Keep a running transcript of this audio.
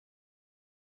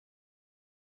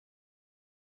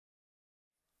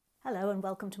Hello and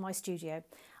welcome to my studio.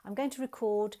 I'm going to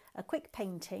record a quick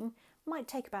painting. Might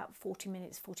take about 40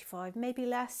 minutes, 45, maybe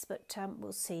less, but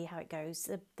we'll see how it goes.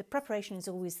 The preparation is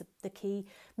always the key,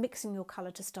 mixing your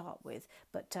colour to start with,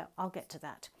 but I'll get to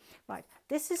that. Right,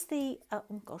 this is the,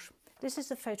 this is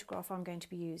the photograph I'm going to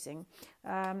be using.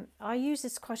 I use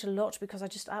this quite a lot because I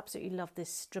just absolutely love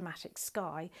this dramatic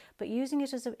sky, but using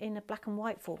it in a black and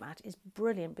white format is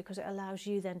brilliant because it allows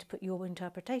you then to put your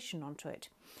interpretation onto it.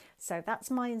 So that's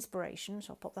my inspiration,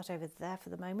 so I'll pop that over there for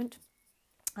the moment.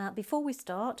 Before we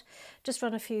start, just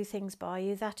run a few things by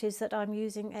you. That is that I'm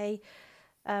using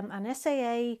an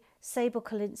SAA Sable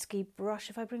Kolinsky brush.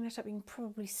 If I bring that up, you can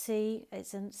probably see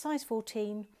it's a size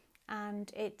 14,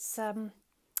 and it's, as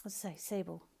I say,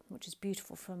 sable, which is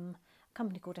beautiful, from a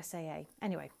company called SAA.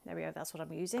 Anyway, there we go, that's what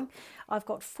I'm using. I've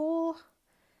got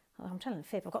I'm telling a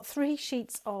fib, I've got 3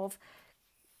 sheets of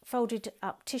folded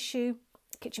up tissue,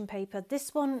 kitchen paper.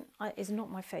 This one is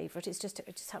not my favourite. It just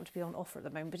happened to be on offer at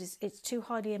the moment, but it's too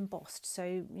highly embossed, so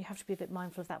you have to be a bit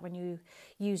mindful of that when you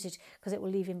use it, because it will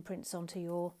leave imprints onto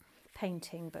your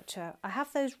painting. But I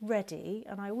have those ready,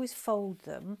 and I always fold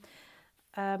them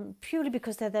purely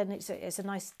because it's a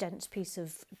nice dense piece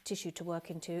of tissue to work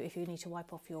into if you need to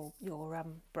wipe off your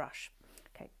brush.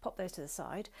 Okay, pop those to the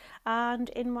side, and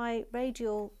in my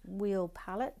radial wheel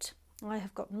palette I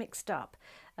have got mixed up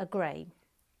a grey.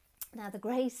 Now the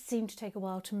greys seem to take a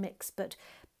while to mix, but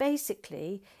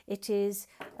basically it is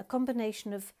a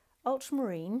combination of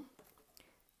ultramarine,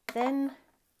 then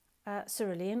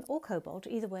cerulean or cobalt,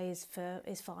 either way is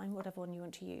fine, whatever one you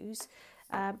want to use.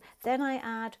 Then I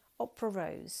add opera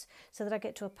rose so that I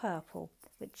get to a purple,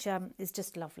 which is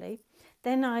just lovely.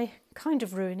 Then I kind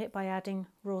of ruin it by adding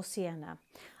raw sienna.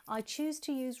 I choose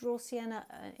to use raw sienna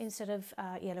instead of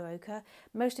yellow ochre,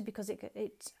 mostly because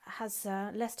it has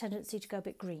less tendency to go a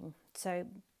bit green, so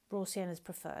raw sienna is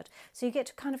preferred. So you get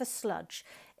to kind of a sludge.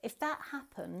 If that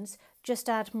happens, just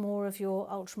add more of your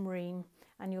ultramarine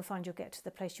and you'll find you'll get to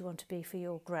the place you want to be for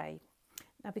your grey.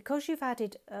 Now, because you've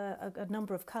added a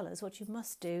number of colours, what you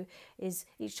must do is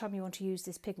each time you want to use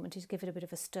this pigment is give it a bit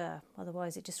of a stir.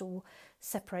 Otherwise it just all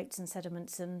separates and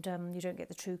sediments, and you don't get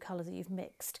the true colour that you've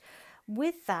mixed.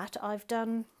 With that, I've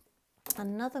done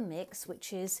another mix,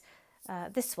 which is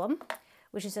this one,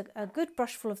 which is a good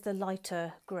brush full of the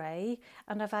lighter grey,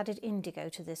 and I've added indigo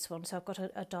to this one, so I've got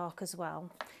a dark as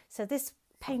well. So this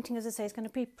painting, as I say, is going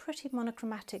to be pretty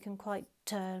monochromatic and quite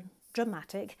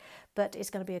dramatic, but it's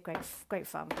going to be a great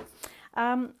fun.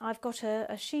 I've got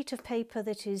a sheet of paper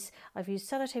that is, I've used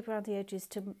sellotape around the edges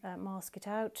to mask it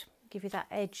out, give you that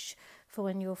edge for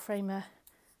when your framer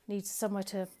needs somewhere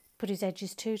to put his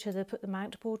edges to put the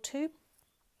mount board to.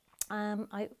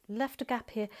 I left a gap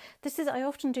here. I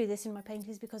often do this in my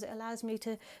paintings because it allows me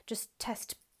to just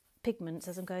test pigments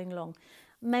as I'm going along.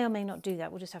 May or may not do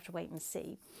that, we'll just have to wait and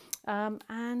see. Well,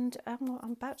 I'm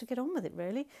about to get on with it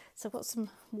really. So I've got some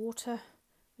water,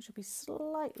 which will be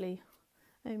slightly,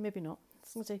 maybe not,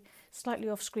 slightly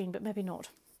off screen, but maybe not.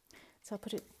 So I'll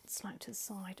put it slightly to the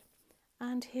side.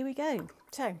 And here we go.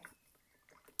 So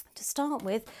to start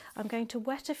with, I'm going to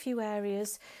wet a few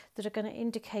areas that are going to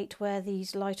indicate where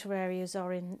these lighter areas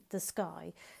are in the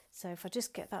sky. So if I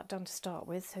just get that done to start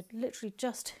with, so literally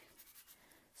just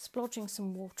splodging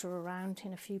some water around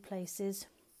in a few places.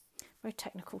 Very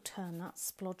technical term, that,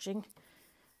 splodging.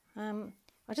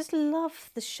 I just love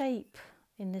the shape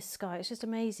in this sky, it's just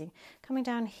amazing. Coming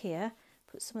down here,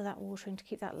 put some of that water in to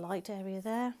keep that light area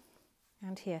there.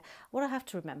 And here. What I have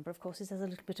to remember, of course, is there's a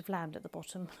little bit of land at the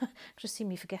bottom. Just see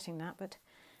me forgetting that, but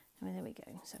there we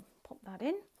go. So pop that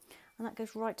in, and that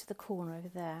goes right to the corner over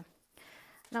there.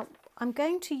 Now I'm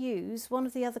going to use one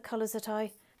of the other colours that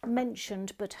I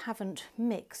mentioned but haven't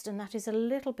mixed, and that is a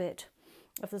little bit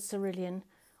of the cerulean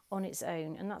on its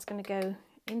own, and that's going to go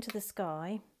into the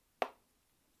sky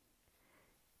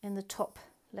in the top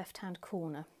left hand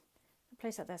corner.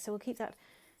 Place that there, so we'll keep that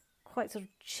quite sort of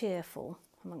cheerful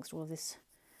amongst all of this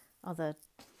other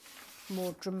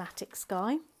more dramatic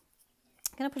sky.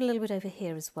 I'm going to put a little bit over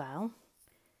here as well.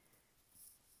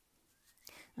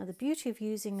 Now the beauty of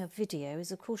using a video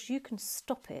is, of course, you can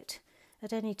stop it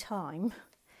at any time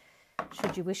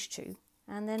should you wish to,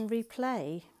 and then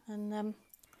replay and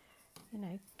you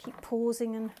know, keep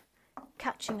pausing and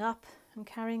catching up and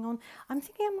carrying on. I'm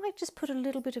thinking I might just put a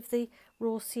little bit of the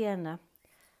raw sienna.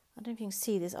 I don't know if you can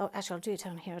see this. Oh, actually, I'll do it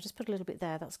down here. I'll just put a little bit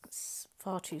there. That's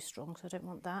far too strong, so I don't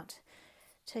want that.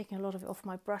 Taking a lot of it off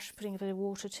my brush, putting a bit of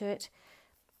water to it.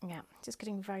 Yeah, just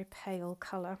getting a very pale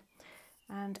colour.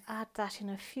 And add that in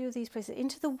a few of these places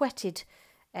into the wetted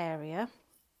area.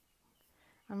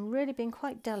 I'm really being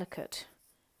quite delicate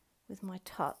with my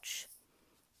touch.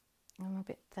 And a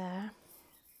bit there.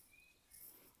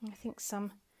 I think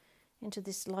some into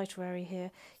this lighter area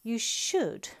here. You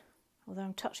should, although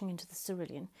I'm touching into the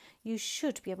cerulean, you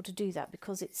should be able to do that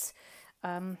because it's,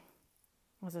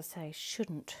 as I say,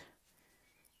 shouldn't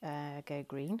go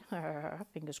green.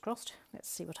 Fingers crossed. Let's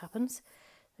see what happens.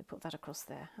 So put that across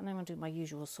there, and I'm going to do my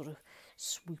usual sort of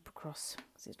swoop across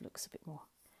because it looks a bit more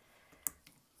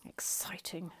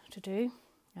exciting to do,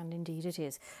 and indeed it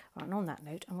is. Right, and on that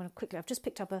note, I'm going to quickly, I've just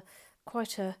picked up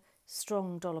quite a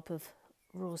strong dollop of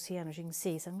raw sienna, as you can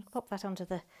see, so I'm going to pop that onto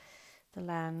the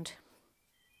land.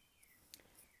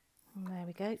 And there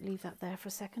we go, leave that there for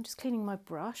a second, just cleaning my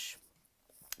brush,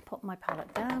 pop my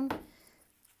palette down,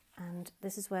 and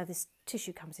this is where this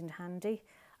tissue comes in handy.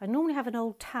 I normally have an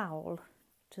old towel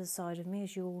to the side of me,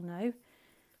 as you all know,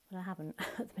 but I haven't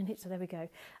at the minute, so there we go.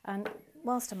 And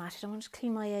whilst I'm at it, I'm going to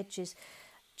clean my edges.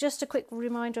 Just a quick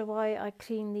reminder why I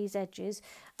clean these edges.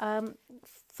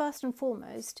 First and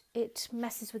foremost, it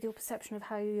messes with your perception of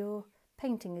how your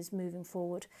painting is moving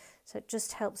forward, so it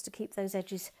just helps to keep those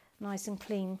edges nice and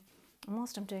clean. And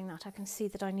whilst I'm doing that, I can see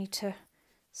that I need to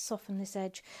soften this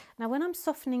edge. Now when I'm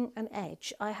softening an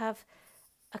edge, I have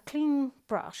a clean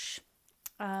brush,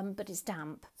 but it's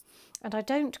damp, and I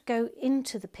don't go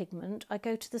into the pigment, I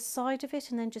go to the side of it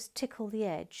and then just tickle the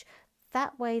edge.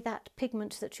 That way that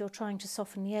pigment that you're trying to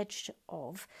soften the edge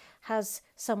of has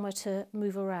somewhere to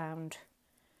move around.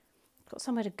 Got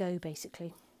somewhere to go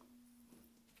basically.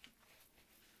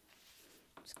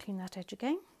 Just clean that edge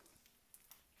again.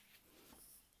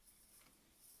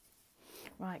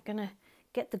 Right, gonna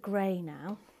get the grey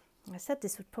now. I said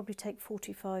this would probably take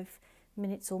 45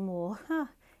 minutes or more.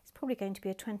 It's probably going to be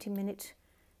a 20-minute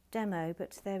demo,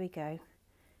 but there we go.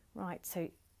 Right, so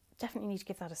definitely need to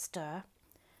give that a stir.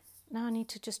 Now I need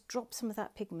to just drop some of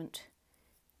that pigment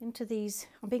into these.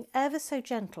 I'm being ever so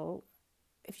gentle.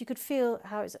 If you could feel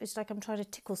how it's like I'm trying to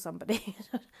tickle somebody.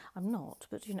 I'm not,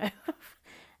 but you know.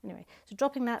 Anyway, so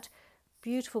dropping that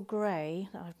beautiful grey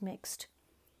that I've mixed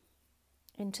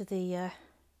into the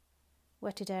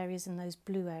wetted areas and those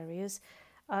blue areas.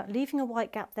 Leaving a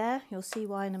white gap there, you'll see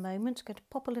why in a moment. I'm going to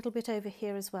pop a little bit over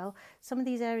here as well. Some of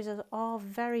these areas are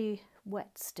very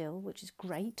wet still, which is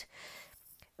great.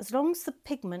 As long as the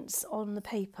pigments on the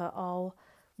paper are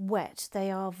wet, they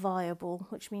are viable,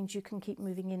 which means you can keep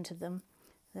moving into them.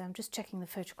 So I'm just checking the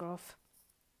photograph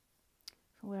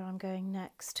for where I'm going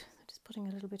next. Just putting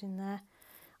a little bit in there.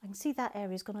 I can see that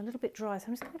area's gone a little bit dry, so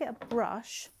I'm just going to get a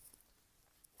brush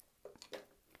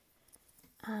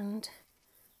and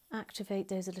activate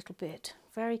those a little bit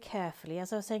very carefully.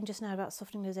 As I was saying just now about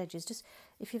softening those edges, just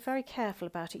if you're very careful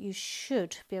about it, you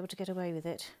should be able to get away with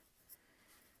it.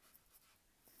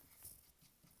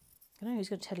 I don't know who's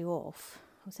going to tell you off.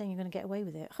 I'm saying you're going to get away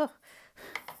with it. Huh.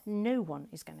 No one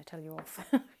is going to tell you off.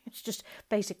 It's just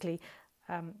basically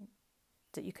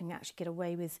that you can actually get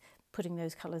away with putting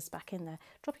those colours back in there.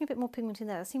 Dropping a bit more pigment in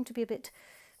there. That seemed to be a bit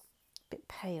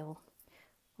pale.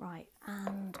 Right,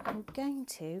 and I'm going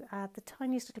to add the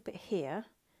tiniest little bit here.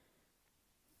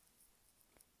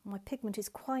 My pigment is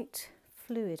quite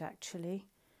fluid actually,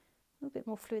 a little bit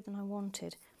more fluid than I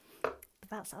wanted, but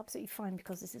that's absolutely fine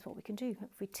because this is what we can do.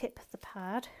 If we tip the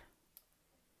pad,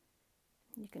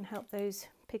 you can help those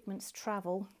pigments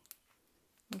travel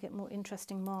and get more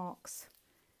interesting marks.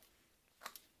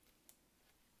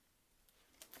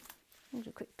 I'll do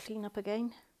a quick clean up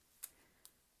again.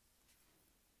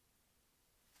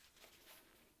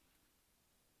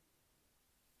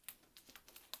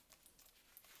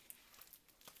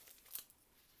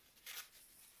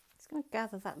 Going to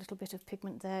gather that little bit of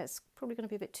pigment there. It's probably going to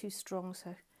be a bit too strong,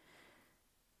 so I'm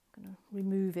going to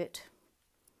remove it.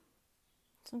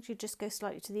 As long as you just go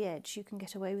slightly to the edge, you can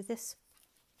get away with this.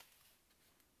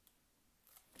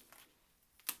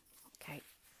 Okay.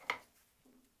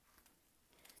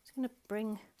 Just going to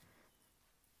bring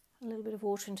a little bit of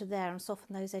water into there and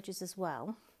soften those edges as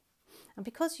well. And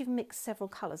because you've mixed several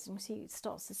colours, you can see it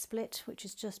starts to split, which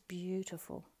is just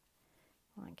beautiful.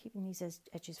 Right, keeping these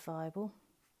edges viable.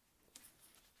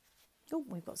 Oh,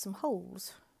 we've got some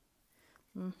holes.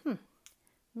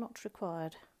 Not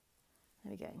required.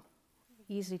 There we go.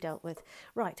 Easily dealt with.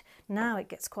 Right, now it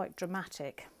gets quite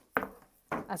dramatic,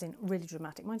 as in really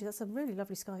dramatic. Mind you, that's a really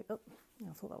lovely sky. Oh,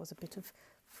 I thought that was a bit of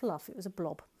fluff. It was a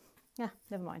blob. Yeah,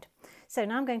 never mind. So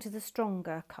now I'm going to the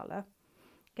stronger colour.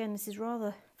 Again, this is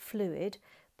rather fluid,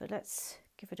 but let's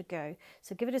give it a go.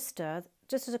 So give it a stir.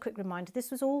 Just as a quick reminder,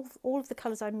 this was all of the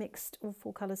colours I mixed, all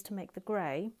four colours to make the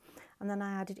grey, and then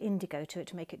I added indigo to it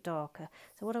to make it darker.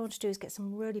 So what I want to do is get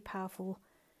some really powerful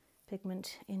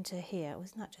pigment into here. Oh,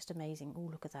 isn't that just amazing? Oh,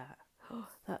 look at that. Oh,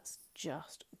 that's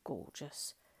just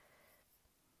gorgeous.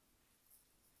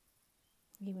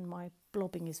 Even my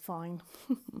blobbing is fine.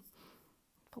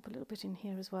 Pop a little bit in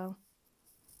here as well,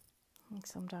 and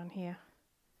some down here.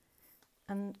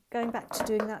 And going back to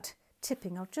doing that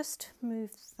tipping, I'll just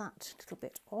move that little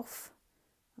bit off.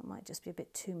 That might just be a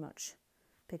bit too much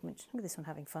pigment. Look at this one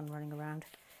having fun running around.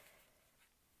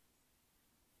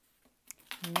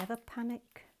 Never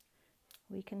panic,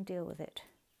 we can deal with it.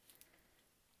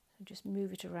 So just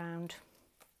move it around.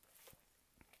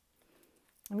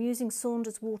 I'm using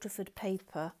Saunders Waterford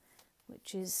paper,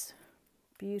 which is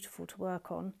beautiful to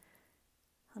work on,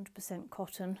 100%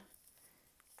 cotton.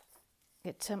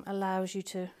 It allows you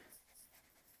to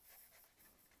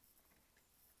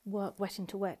work wet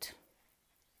into wet.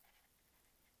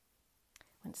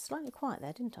 Went slightly quiet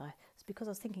there, didn't I? It's because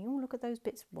I was thinking, oh, look at those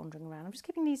bits wandering around. I'm just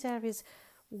keeping these areas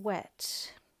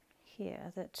wet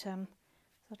here, that so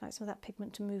I'd like some of that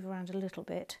pigment to move around a little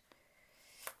bit.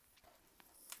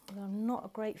 Although I'm not a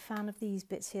great fan of these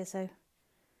bits here, so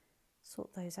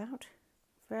sort those out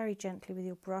very gently with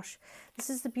your brush. This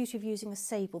is the beauty of using a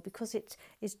sable, because it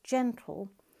is gentle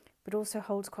but also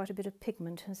holds quite a bit of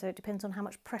pigment, and so it depends on how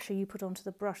much pressure you put onto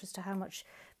the brush as to how much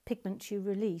pigment you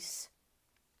release.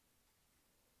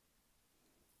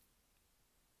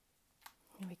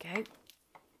 Here we go.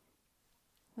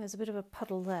 There's a bit of a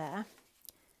puddle there,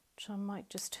 which I might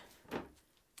just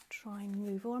try and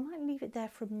move, or I might leave it there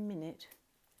for a minute.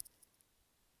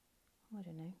 I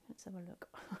don't know, let's have a look.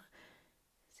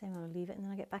 So I'm going to leave it and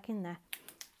then I get back in there.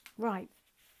 Right,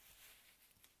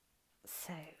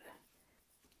 so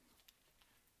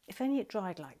if only it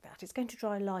dried like that. It's going to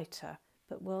dry lighter,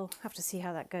 but we'll have to see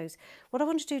how that goes. What I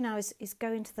want to do now is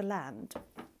go into the land.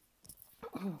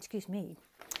 Excuse me.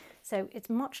 So it's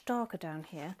much darker down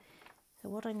here. So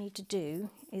what I need to do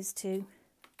is to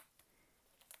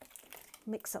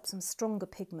mix up some stronger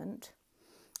pigment.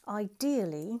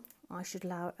 Ideally, I should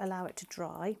allow it to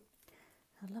dry.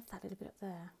 I love that little bit up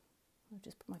there. I'll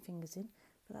just put my fingers in,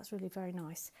 but that's really very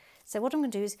nice. So what I'm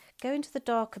going to do is go into the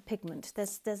darker pigment.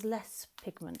 There's less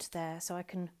pigment there, so I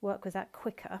can work with that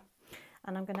quicker.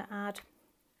 And I'm going to add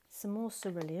some more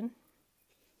cerulean.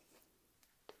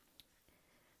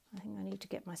 I think I need to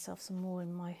get myself some more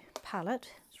in my palette.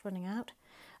 It's running out.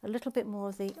 A little bit more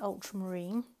of the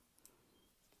ultramarine.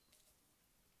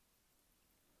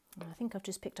 And I think I've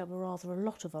just picked up a lot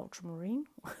of ultramarine.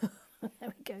 There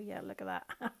we go, yeah, look at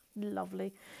that.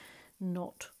 Lovely.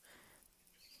 Not.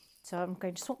 So I'm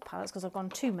going to swap palettes because I've gone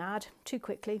too mad, too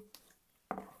quickly.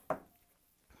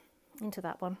 Into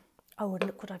that one. Oh, and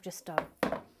look what I've just done.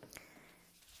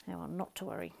 Now, not to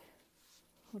worry.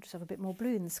 We'll just have a bit more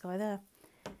blue in the sky there.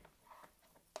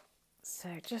 So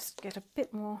just get a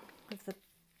bit more of the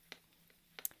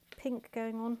pink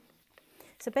going on.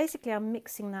 So basically I'm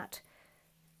mixing that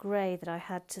grey that I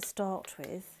had to start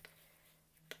with,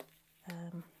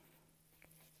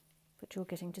 but you're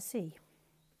getting to see.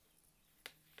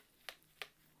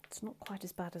 It's not quite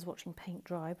as bad as watching paint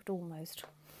dry, but almost.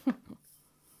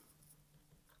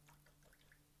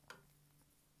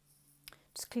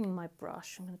 Just cleaning my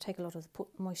brush. I'm going to take a lot of the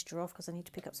moisture off because I need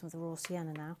to pick up some of the raw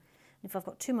sienna now. And if I've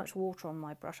got too much water on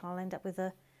my brush, I'll end up with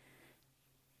a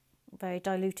very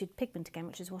diluted pigment again,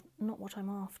 which is not what I'm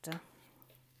after.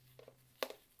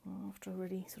 I'm after a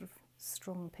really sort of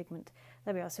strong pigment.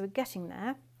 There we are, so we're getting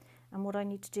there. And what I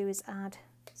need to do is add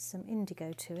some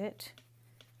indigo to it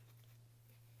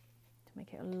to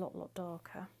make it a lot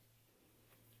darker.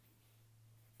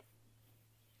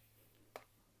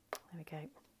 There we go.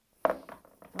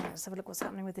 Right, let's have a look what's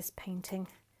happening with this painting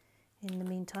in the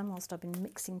meantime whilst I've been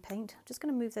mixing paint. I'm just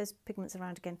going to move those pigments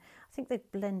around again. I think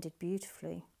they've blended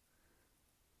beautifully.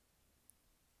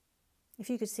 If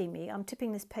you could see me, I'm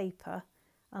tipping this paper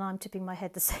and I'm tipping my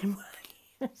head the same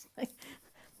way. It's like,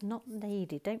 not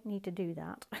needed, don't need to do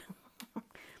that.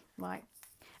 Right,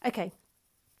 okay,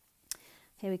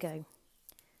 here we go.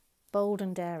 Bold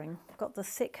and daring. I've got the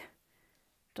thick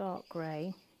dark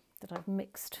grey that I've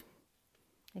mixed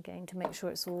again to make sure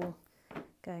it's all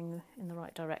going in the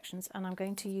right directions, and I'm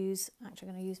going to use, actually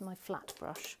I'm going to use my flat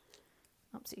brush.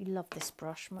 Absolutely love this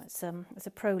brush. It's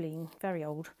a Proline, very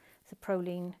old. It's a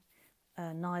Proline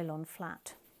nylon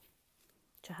flat,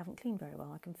 which I haven't cleaned very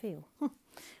well, I can feel.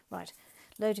 Right,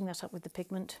 loading that up with the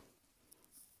pigment,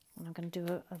 and I'm going to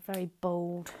do a very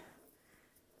bold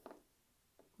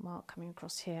mark coming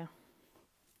across here.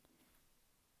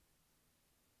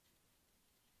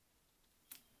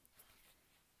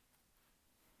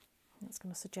 That's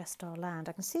going to suggest our land.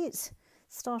 I can see it's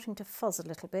starting to fuzz a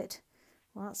little bit.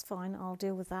 Well, that's fine, I'll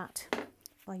deal with that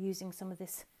by using some of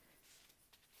this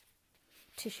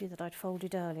tissue that I'd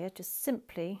folded earlier. Just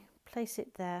simply place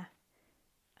it there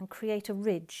and create a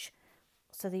ridge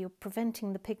so that you're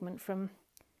preventing the pigment from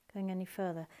going any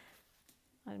further.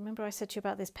 I remember I said to you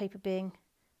about this paper being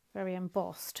very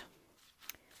embossed.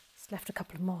 It's left a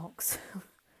couple of marks,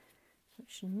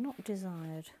 which are not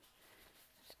desired.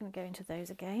 Just going to go into those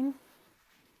again.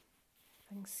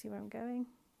 I can see where I'm going.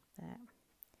 There.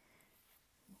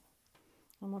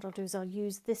 And what I'll do is I'll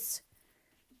use this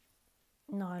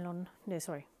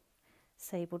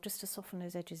sable just to soften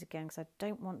those edges again, because I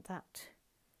don't want that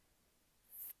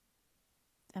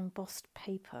embossed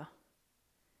paper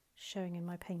showing in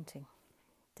my painting.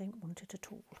 Don't want it at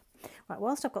all. Right,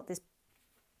 whilst I've got this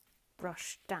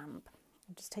brush damp,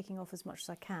 I'm just taking off as much as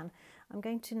I can. I'm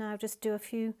going to now just do a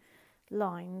few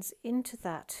lines into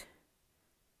that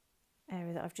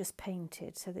area that I've just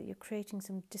painted, so that you're creating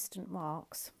some distant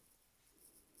marks.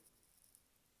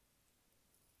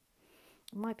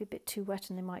 It might be a bit too wet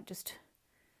and they might just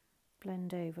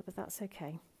blend over, but that's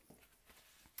okay.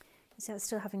 You see, it's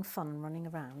still having fun running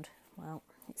around. Well,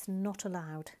 it's not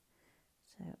allowed,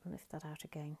 so I'll lift that out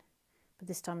again. But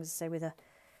this time, as I say, with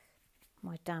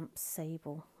my damp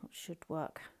sable, it should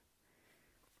work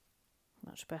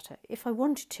much better. If I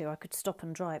wanted to, I could stop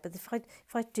and dry it, but if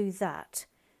I do that,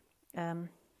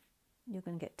 you're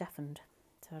going to get deafened,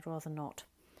 so I'd rather not.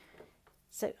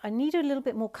 So I need a little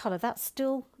bit more colour. That's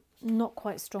still not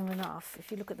quite strong enough.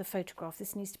 If you look at the photograph,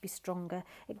 this needs to be stronger.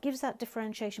 It gives that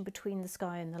differentiation between the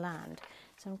sky and the land.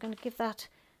 So I'm going to give that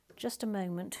just a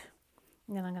moment,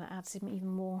 and then I'm going to add some even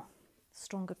more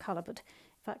stronger colour. But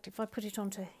in fact, if I put it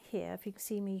onto here, if you can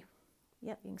see me,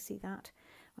 yep, you can see that.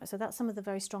 Right, so that's some of the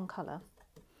very strong colour.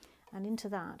 And into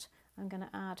that, I'm going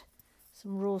to add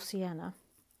some raw sienna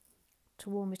to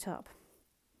warm it up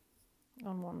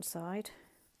on one side,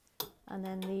 and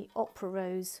then the opera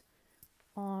rose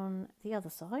on the other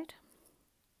side.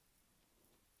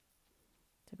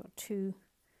 So I've got two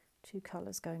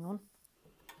colours going on,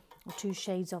 or two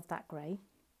shades of that grey.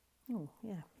 Oh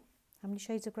yeah, how many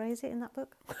shades of grey is it in that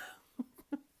book?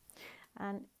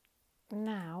 And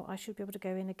now I should be able to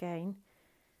go in again,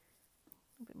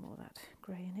 a bit more of that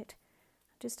grey in it,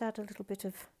 just add a little bit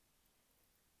of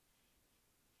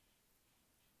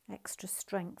extra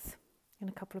strength in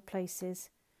a couple of places.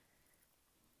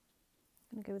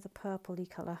 I'm going to go with a purpley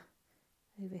colour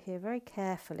over here very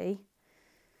carefully.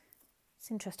 It's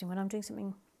interesting, when I'm doing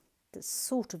something that's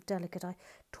sort of delicate, I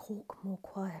talk more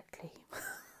quietly.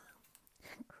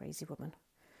 Crazy woman.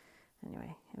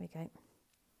 Anyway, here we go.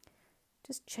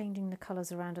 Just changing the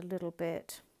colours around a little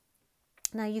bit.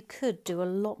 Now you could do a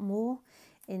lot more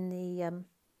in the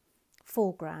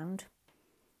foreground,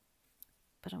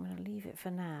 but I'm going to leave it for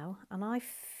now. And I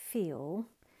feel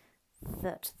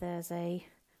that there's a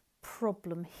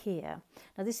problem here.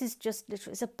 Now this is just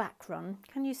literally, it's a back run.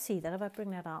 Can you see that? If I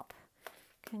bring that up,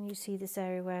 can you see this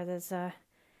area where there's the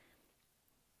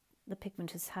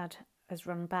pigment has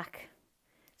run back?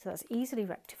 So that's easily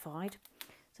rectified.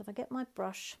 So if I get my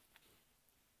brush,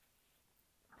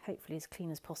 hopefully as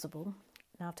clean as possible.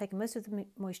 Now I've taken most of the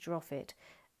moisture off it,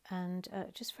 and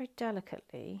just very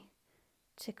delicately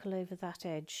tickle over that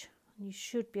edge. You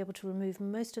should be able to remove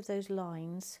most of those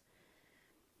lines.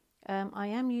 I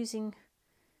am using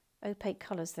opaque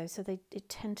colours though, so they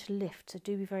tend to lift, so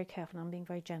do be very careful. I'm being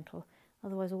very gentle,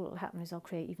 otherwise all that will happen is I'll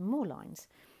create even more lines.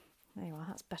 There you are,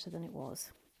 that's better than it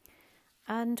was.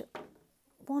 And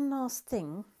one last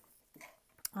thing,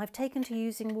 I've taken to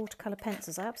using watercolour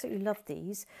pencils. I absolutely love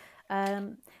these.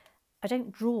 I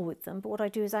don't draw with them, but what I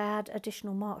do is I add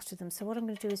additional marks to them. So what I'm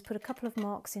going to do is put a couple of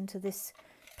marks into this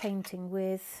painting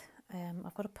with,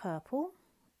 I've got a purple,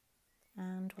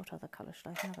 and what other colour should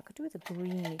I have? I could do with a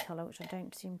greeny colour, which I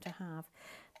don't seem to have.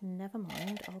 Never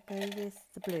mind, I'll go with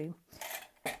the blue,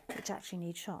 which actually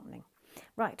needs sharpening.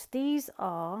 Right, these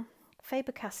are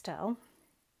Faber-Castell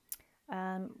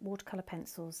watercolour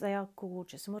pencils. They are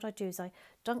gorgeous, and what I do is I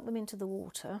dunk them into the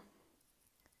water,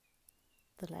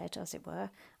 the lead as it were, and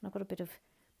I've got a bit of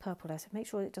purple there, so make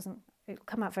sure it'll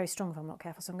come out very strong if I'm not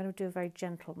careful. So I'm going to do a very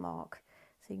gentle mark.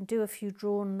 So you can do a few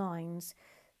drawn lines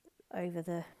over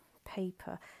the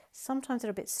paper. Sometimes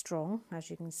they're a bit strong, as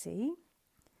you can see,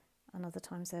 and other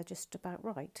times they're just about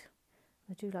right.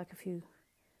 I do like a few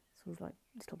sort of like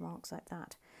little marks like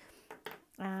that.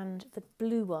 And the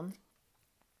blue one,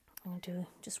 I'm going to do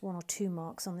just one or two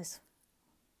marks on this.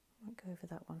 I might go over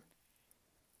that one.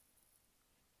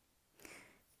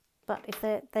 But if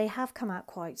they have come out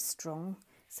quite strong,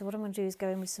 so what I'm going to do is go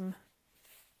in with some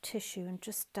tissue and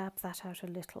just dab that out a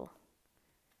little,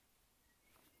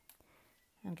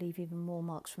 and leave even more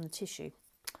marks from the tissue.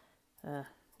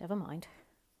 Never mind,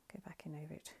 go back in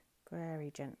over it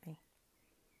very gently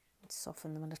and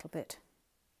soften them a little bit.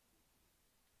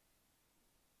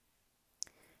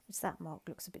 It's that mark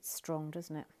looks a bit strong,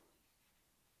 doesn't it?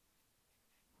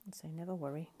 So never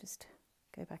worry, just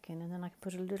go back in, and then I can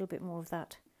put a little bit more of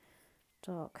that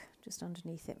dark just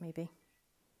underneath it maybe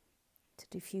to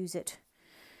diffuse it.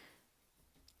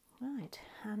 Right,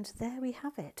 and there we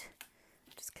have it.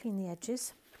 Just clean the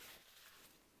edges.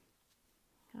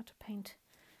 How to paint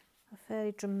a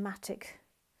fairly dramatic,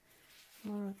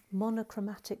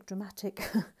 monochromatic, dramatic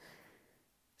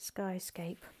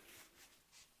skyscape.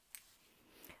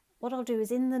 What I'll do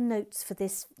is in the notes for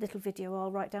this little video, I'll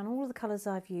write down all of the colours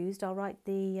I've used. I'll write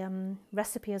the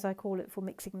recipe, as I call it, for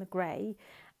mixing the grey.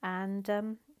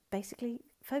 And basically,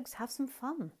 folks, have some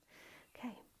fun.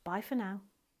 Okay, bye for now.